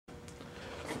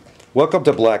Welcome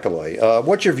to Black-A-Lay.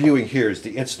 What you're viewing here is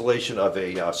the installation of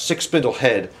a 6 spindle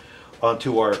head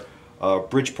onto our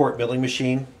Bridgeport milling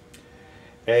machine.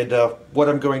 And what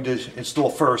I'm going to install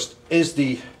first is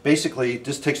basically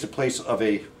this takes the place of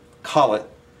a collet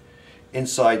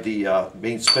inside the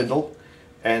main spindle.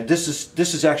 And this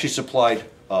is actually supplied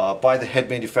by the head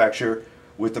manufacturer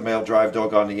with the male drive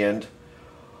dog on the end.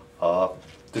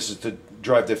 This is to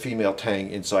drive the female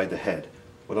tang inside the head.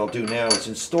 What I'll do now is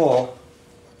install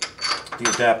the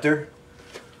adapter.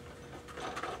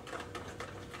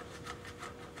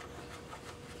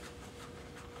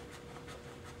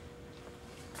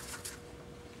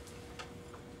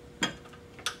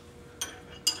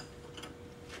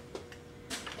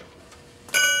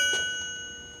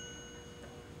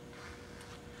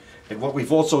 And what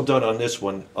we've also done on this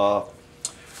one,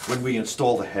 when we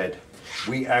install the head,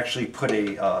 we actually put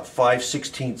a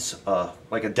 5/16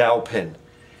 like a dowel pin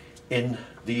in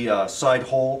the side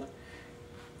hole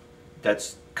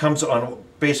that comes on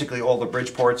basically all the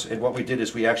Bridgeports. And what we did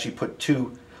is we actually put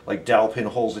two like dowel pin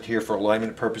holes in here for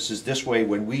alignment purposes. This way,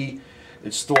 when we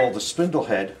install the spindle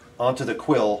head onto the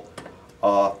quill,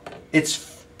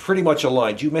 it's pretty much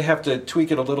aligned. You may have to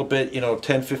tweak it a little bit,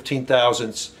 10-15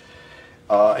 thousandths,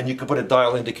 and you can put a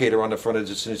dial indicator on the front of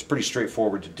this, and it's pretty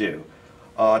straightforward to do.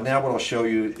 Now what I'll show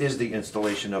you is the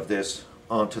installation of this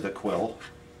onto the quill.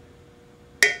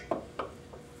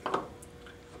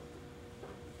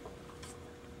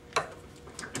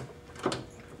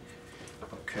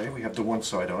 Okay, we have the one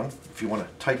side on. If you want to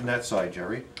tighten that side,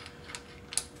 Jerry.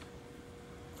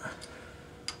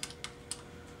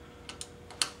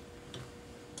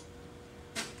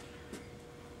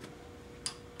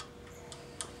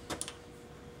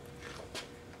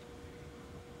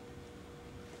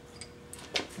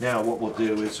 Now what we'll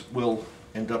do is we'll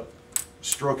end up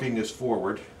stroking this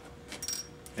forward,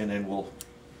 and then we'll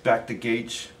back the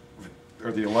gauge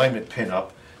or the alignment pin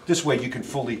up. This way you can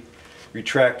fully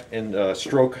retract and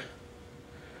stroke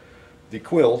the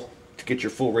quill to get your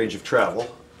full range of travel.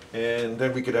 And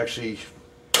then we could actually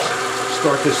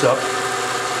start this up.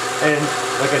 And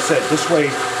like I said, this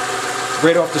way,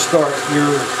 right off the start,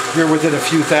 you're within a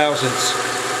few thousandths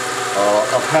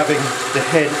of having the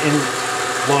head in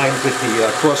line with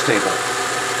the cross table,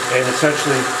 and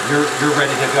essentially you're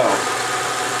ready to go.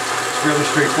 It's really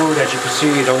straightforward. As you can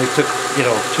see, it only took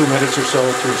 2 minutes or so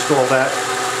to install that.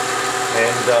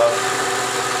 And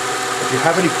if you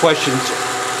have any questions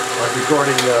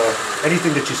regarding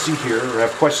anything that you see here, or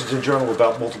have questions in general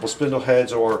about multiple spindle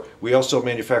heads, or we also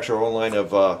manufacture our own line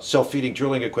of self-feeding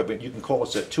drilling equipment, you can call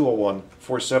us at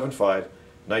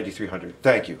 201-475-9300.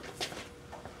 Thank you.